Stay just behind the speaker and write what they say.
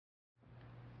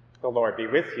The Lord be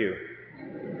with you.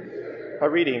 A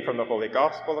reading from the Holy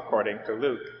Gospel according to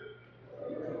Luke.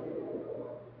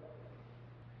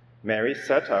 Mary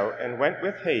set out and went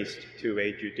with haste to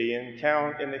a Judean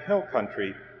town in the hill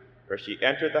country, where she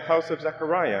entered the house of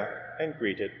Zechariah and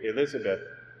greeted Elizabeth.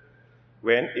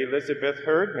 When Elizabeth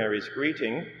heard Mary's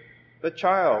greeting, the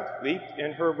child leaped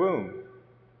in her womb,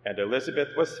 and Elizabeth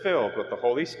was filled with the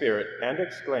Holy Spirit and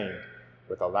exclaimed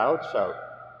with a loud shout,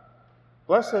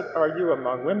 "Blessed are you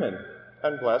among women,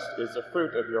 and blessed is the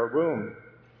fruit of your womb.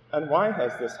 And why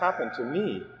has this happened to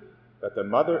me, that the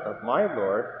mother of my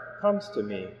Lord comes to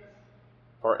me?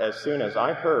 For as soon as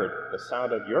I heard the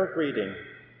sound of your greeting,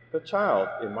 the child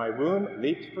in my womb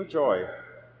leaped for joy.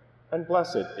 And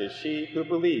blessed is she who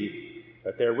believed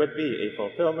that there would be a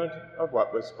fulfillment of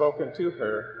what was spoken to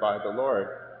her by the Lord."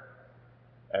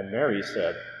 And Mary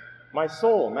said, "My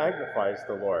soul magnifies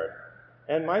the Lord,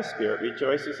 and my spirit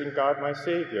rejoices in God my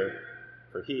Savior,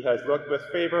 for he has looked with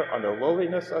favor on the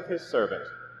lowliness of his servant.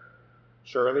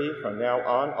 Surely from now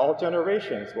on all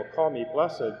generations will call me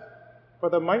blessed, for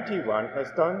the Mighty One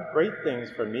has done great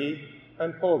things for me,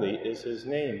 and holy is his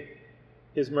name.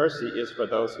 His mercy is for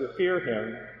those who fear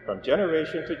him from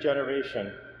generation to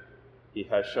generation. He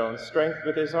has shown strength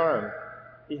with his arm.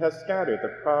 He has scattered the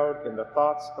proud in the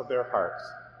thoughts of their hearts.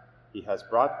 He has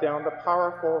brought down the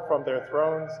powerful from their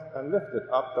thrones and lifted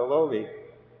up the lowly.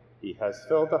 He has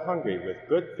filled the hungry with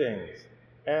good things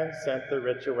and sent the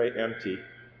rich away empty.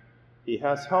 He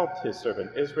has helped his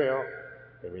servant Israel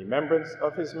in remembrance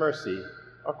of his mercy,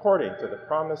 according to the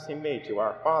promise he made to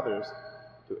our fathers,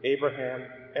 to Abraham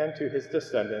and to his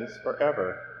descendants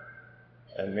forever."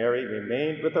 And Mary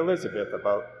remained with Elizabeth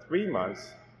about 3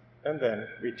 months and then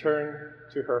returned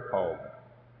to her home.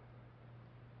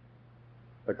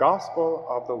 The Gospel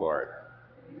of the Lord.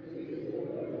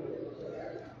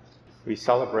 We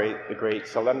celebrate the great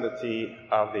solemnity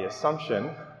of the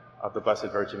Assumption of the Blessed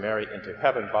Virgin Mary into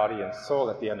heaven, body and soul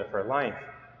at the end of her life.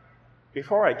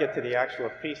 Before I get to the actual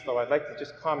feast, though, I'd like to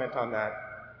just comment on that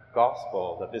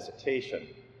Gospel, the Visitation,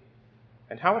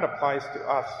 and how it applies to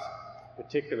us,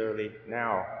 particularly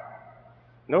now.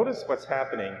 Notice what's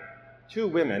happening. 2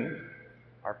 women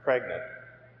are pregnant.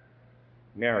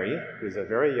 Mary, who's a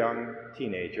very young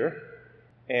teenager,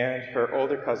 and her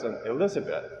older cousin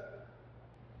Elizabeth.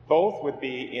 Both would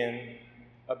be in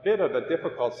a bit of a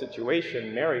difficult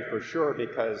situation, Mary for sure,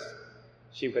 because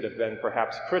she would have been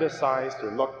perhaps criticized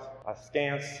or looked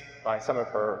askance by some of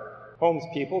her home's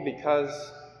people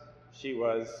because she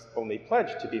was only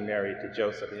pledged to be married to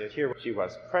Joseph, and yet here she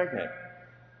was pregnant.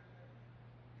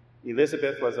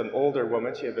 Elizabeth was an older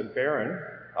woman. She had been barren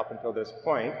up until this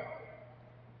point.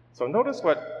 So notice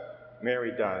what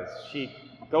Mary does. She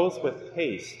goes with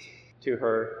haste to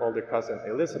her older cousin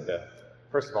Elizabeth,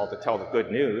 first of all to tell the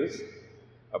good news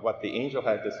of what the angel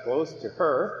had disclosed to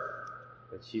her,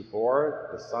 that she bore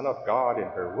the Son of God in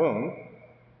her womb,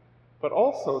 but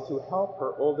also to help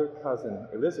her older cousin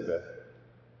Elizabeth.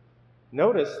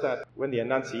 Notice that when the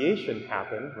Annunciation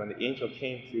happened, when the angel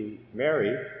came to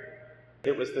Mary,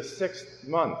 it was the 6th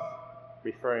month,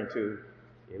 referring to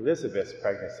Elizabeth's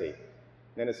pregnancy.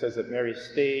 Then it says that Mary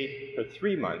stayed for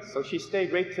 3 months. So she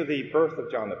stayed right to the birth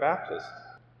of John the Baptist.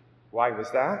 Why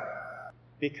was that?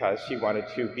 Because she wanted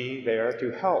to be there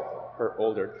to help her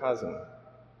older cousin.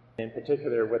 In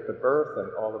particular with the birth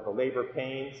and all of the labor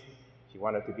pains, she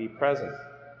wanted to be present.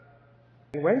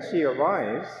 And when she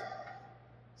arrives,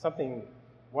 something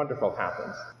wonderful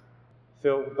happens.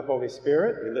 Filled with the Holy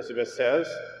Spirit, Elizabeth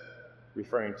says,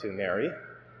 referring to Mary,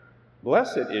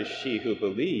 "Blessed is she who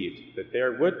believed that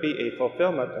there would be a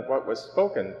fulfillment of what was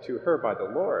spoken to her by the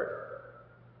Lord."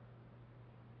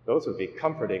 Those would be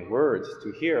comforting words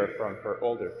to hear from her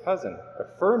older cousin,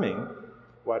 affirming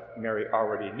what Mary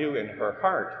already knew in her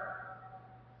heart.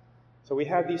 So we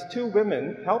have these 2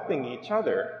 women helping each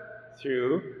other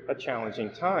through a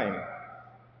challenging time.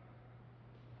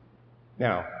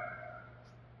 Now,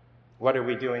 what are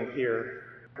we doing here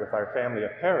with our family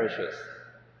of parishes?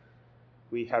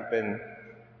 We have been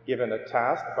given a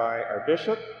task by our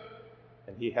bishop,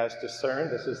 and he has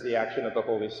discerned, this is the action of the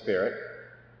Holy Spirit,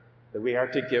 that we are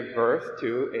to give birth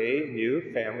to a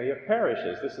new family of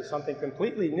parishes. This is something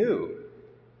completely new.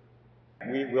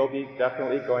 We will be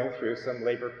definitely going through some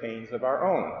labor pains of our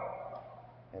own,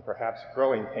 and perhaps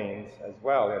growing pains as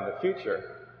well in the future,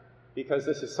 because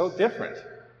this is so different.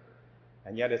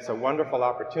 And yet it's a wonderful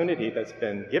opportunity that's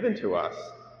been given to us.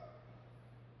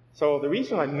 So the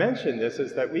reason I mention this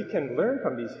is that we can learn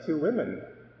from these 2 women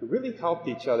who really helped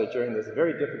each other during this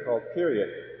very difficult period.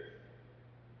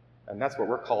 And that's what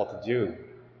we're called to do.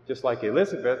 Just like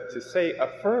Elizabeth, to say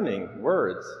affirming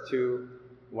words to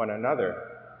one another.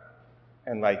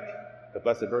 and like the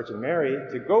Blessed Virgin Mary,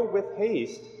 to go with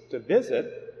haste to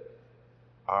visit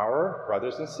our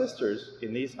brothers and sisters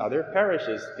in these other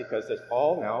parishes, because it's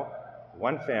all now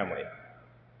one family.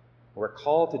 We're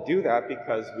called to do that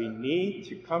because we need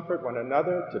to comfort one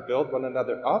another, to build one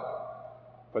another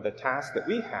up for the task that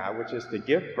we have, which is to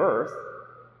give birth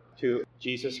to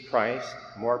Jesus Christ,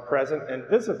 more present and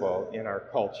visible in our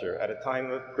culture at a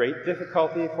time of great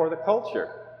difficulty for the culture.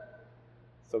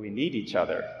 So we need each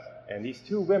other. And these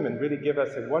two women really give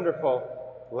us a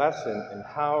wonderful lesson in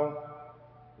how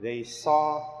they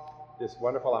saw this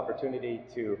wonderful opportunity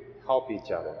to help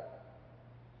each other.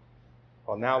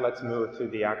 Well, now let's move to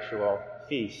the actual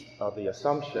Feast of the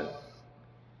Assumption.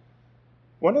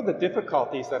 One of the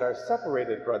difficulties that our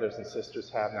separated brothers and sisters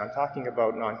have, now I'm talking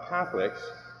about non-Catholics,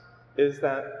 is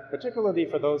that particularly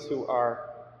for those who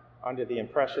are under the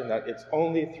impression that it's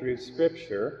only through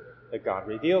Scripture that God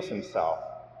reveals himself,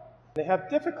 they have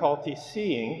difficulty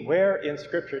seeing where in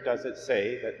Scripture does it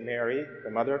say that Mary,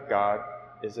 the Mother of God,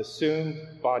 is assumed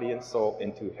body and soul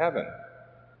into heaven.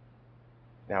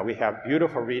 Now, we have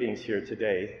beautiful readings here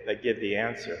today that give the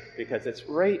answer, because it's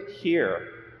right here.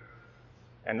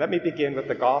 And let me begin with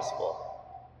the Gospel.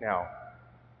 Now,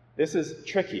 this is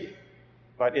tricky,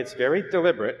 but it's very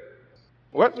deliberate.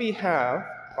 What we have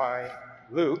by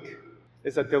Luke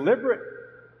is a deliberate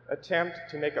attempt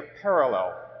to make a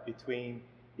parallel between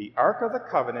the Ark of the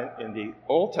Covenant in the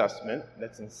Old Testament,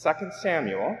 that's in 2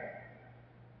 Samuel,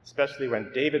 especially when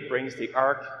David brings the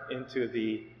Ark into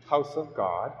the house of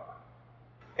God,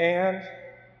 and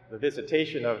the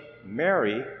visitation of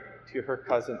Mary to her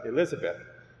cousin Elizabeth.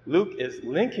 Luke is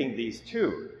linking these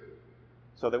two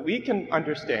so that we can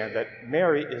understand that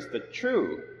Mary is the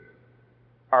true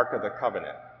Ark of the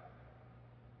Covenant.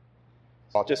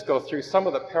 I'll just go through some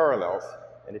of the parallels,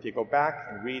 and if you go back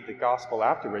and read the Gospel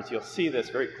afterwards, you'll see this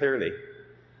very clearly.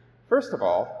 First of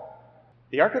all,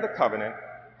 the Ark of the Covenant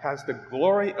has the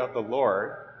glory of the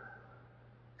Lord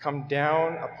come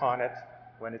down upon it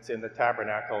when it's in the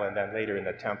tabernacle and then later in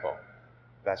the temple.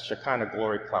 That Shekinah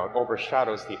glory cloud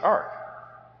overshadows the ark.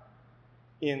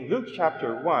 In Luke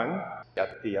chapter 1,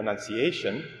 at the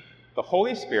Annunciation, the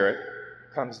Holy Spirit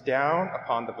comes down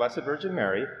upon the Blessed Virgin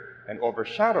Mary and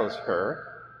overshadows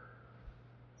her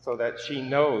so that she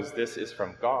knows this is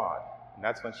from God. And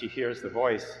that's when she hears the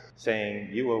voice saying,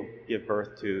 "You will give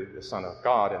birth to the Son of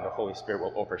God, and the Holy Spirit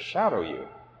will overshadow you."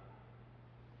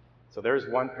 So there's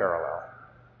one parallel.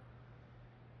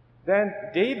 Then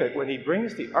David, when he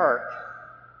brings the ark,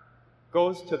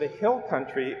 goes to the hill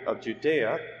country of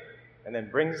Judea and then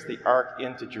brings the ark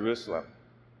into Jerusalem.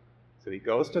 So he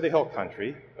goes to the hill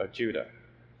country of Judah.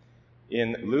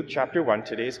 In Luke chapter 1,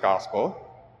 today's gospel,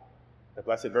 the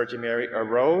Blessed Virgin Mary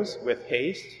arose with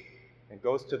haste and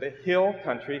goes to the hill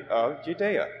country of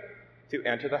Judea to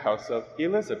enter the house of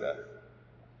Elizabeth.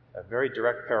 A very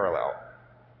direct parallel.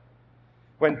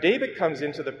 When David comes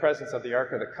into the presence of the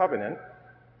Ark of the Covenant,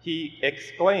 he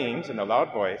exclaims in a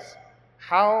loud voice,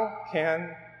 "How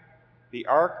can the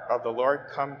ark of the Lord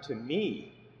come to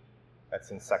me?" That's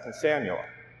in 2 Samuel.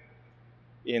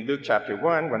 In Luke chapter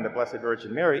 1, when the Blessed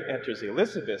Virgin Mary enters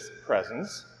Elizabeth's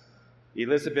presence,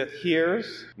 Elizabeth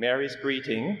hears Mary's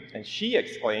greeting, and she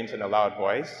exclaims in a loud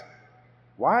voice,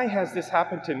 "Why has this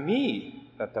happened to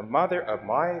me, that the mother of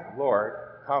my Lord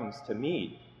comes to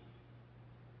me?"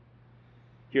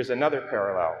 Here's another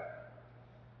parallel.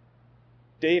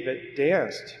 David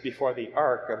danced before the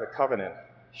Ark of the Covenant,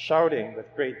 shouting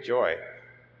with great joy.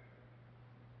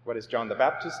 What does John the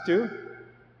Baptist do?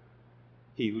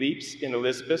 He leaps in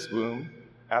Elizabeth's womb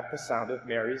at the sound of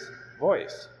Mary's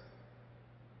voice.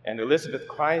 And Elizabeth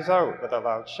cries out with a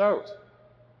loud shout.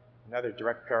 Another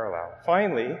direct parallel.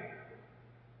 Finally,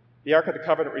 the Ark of the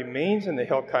Covenant remains in the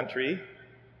hill country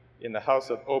in the house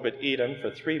of Obed-Edom for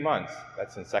 3 months.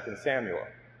 That's in 2 Samuel.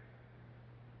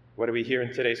 What do we hear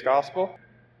in today's gospel?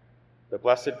 The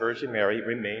Blessed Virgin Mary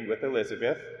remained with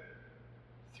Elizabeth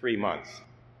 3 months.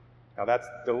 Now that's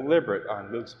deliberate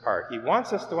on Luke's part. He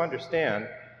wants us to understand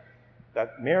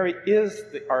that Mary is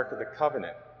the Ark of the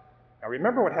Covenant. Now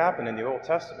remember what happened in the Old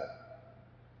Testament.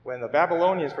 When the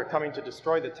Babylonians were coming to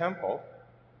destroy the temple,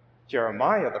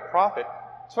 Jeremiah the prophet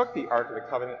took the Ark of the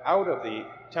Covenant out of the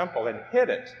temple and hid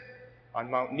it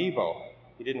on Mount Nebo.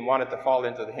 He didn't want it to fall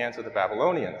into the hands of the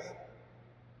Babylonians.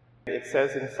 It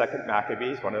says in 2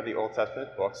 Maccabees, one of the Old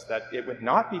Testament books, that it would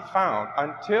not be found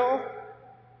until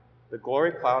the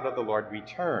glory cloud of the Lord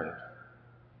returned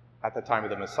at the time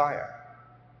of the Messiah.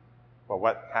 Well,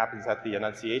 what happens at the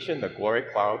Annunciation? The glory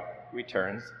cloud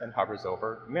returns and hovers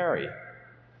over Mary.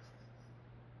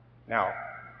 Now,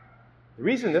 the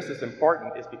reason this is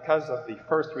important is because of the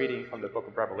first reading from the book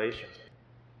of Revelation.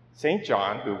 St.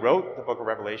 John, who wrote the book of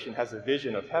Revelation, has a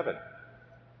vision of heaven.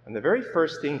 And the very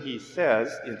first thing he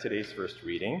says in today's first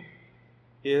reading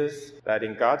is that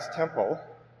in God's temple,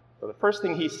 the first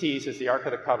thing he sees is the Ark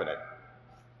of the Covenant.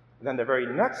 And then the very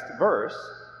next verse,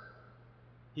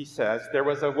 he says, there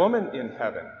was a woman in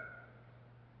heaven,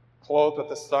 clothed with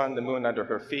the sun, the moon under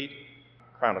her feet,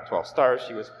 crown of 12 stars.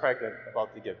 She was pregnant,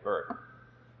 about to give birth.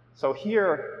 So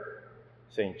here,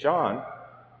 St. John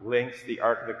links the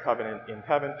Ark of the Covenant in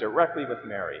heaven directly with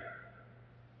Mary.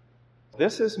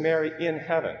 This is Mary in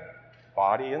heaven,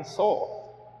 body and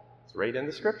soul. It's right in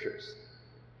the scriptures.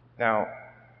 Now,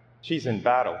 she's in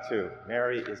battle too.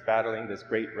 Mary is battling this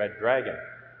great red dragon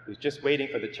who's just waiting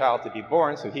for the child to be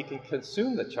born so he can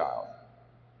consume the child.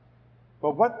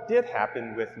 But what did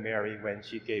happen with Mary when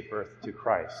she gave birth to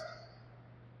Christ?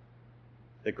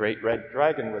 The great red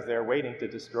dragon was there waiting to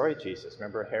destroy Jesus.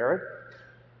 Remember Herod?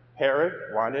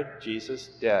 Herod wanted Jesus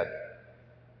dead.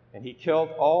 And he killed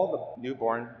all the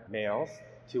newborn males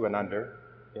 2 and under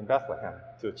in Bethlehem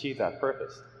to achieve that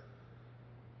purpose.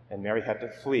 And Mary had to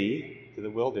flee to the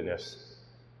wilderness,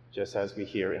 just as we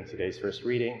hear in today's first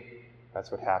reading.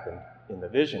 That's what happened in the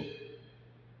vision.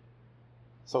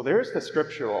 So there's the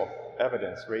scriptural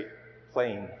evidence right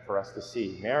plain for us to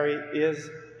see. Mary is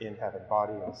in heaven,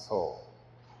 body and soul.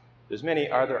 There's many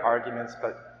other arguments,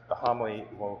 but the homily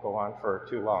won't go on for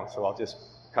too long, so I'll just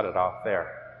cut it off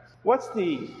there. What's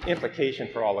the implication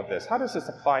for all of this? How does this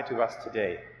apply to us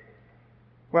today?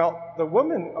 Well, the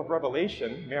woman of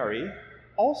Revelation, Mary,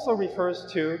 also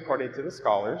refers to, according to the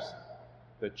scholars,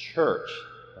 the church,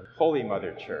 the Holy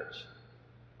Mother Church,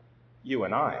 you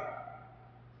and I.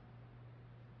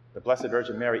 The Blessed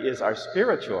Virgin Mary is our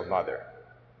spiritual mother,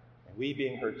 and we,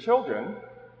 being her children,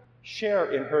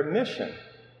 share in her mission.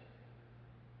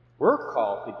 We're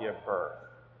called to give birth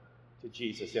to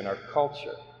Jesus in our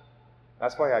culture.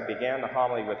 That's why I began the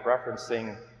homily with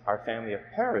referencing our family of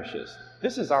parishes.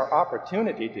 This is our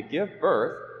opportunity to give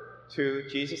birth to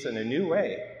Jesus in a new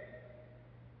way.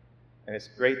 And it's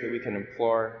great that we can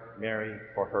implore Mary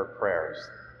for her prayers.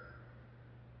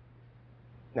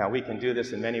 Now, we can do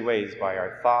this in many ways, by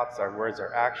our thoughts, our words,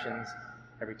 our actions.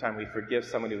 Every time we forgive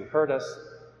someone who hurt us,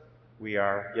 we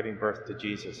are giving birth to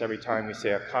Jesus. Every time we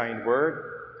say a kind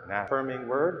word, an affirming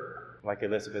word, like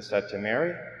Elizabeth said to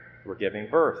Mary, we're giving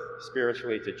birth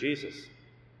spiritually to Jesus.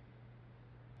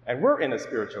 And we're in a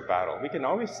spiritual battle. We can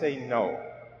always say no,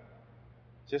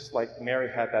 just like Mary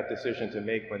had that decision to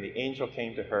make when the angel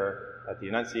came to her at the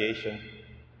Annunciation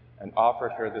and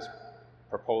offered her this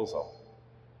proposal.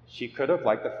 She could have,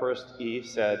 like the first Eve,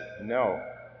 said no,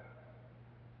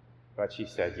 but she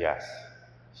said yes.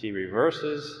 She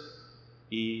reverses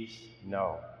Eve's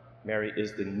no. Mary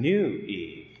is the new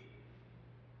Eve,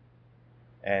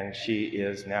 and she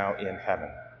is now in heaven.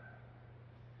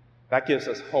 That gives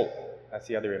us hope. That's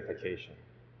the other implication.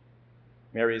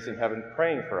 Mary is in heaven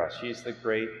praying for us. She's the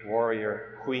great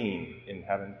warrior queen in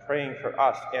heaven, praying for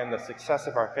us and the success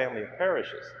of our family of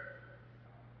parishes.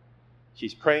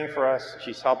 She's praying for us.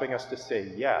 She's helping us to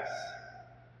say yes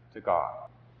to God.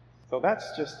 So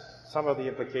that's just some of the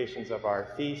implications of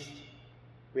our feast.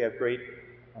 We have great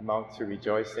amount to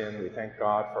rejoice in. We thank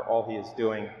God for all he is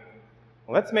doing.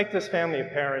 Let's make this family of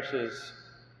parishes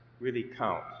really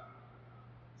count,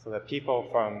 so that people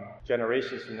from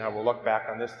generations from now will look back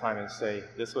on this time and say,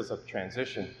 this was a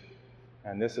transition,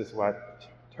 and this is what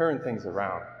turned things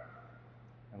around.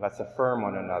 And let's affirm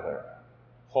one another,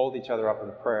 hold each other up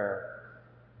in prayer,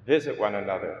 visit one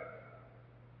another.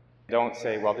 Don't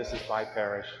say, well, this is my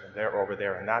parish, and they're over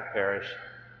there in that parish.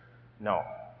 No.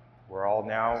 We're all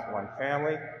now one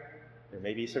family. There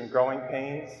may be some growing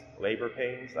pains, labor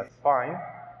pains. That's fine.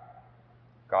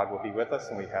 God will be with us,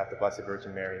 and we have the Blessed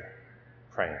Virgin Mary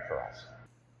praying for us.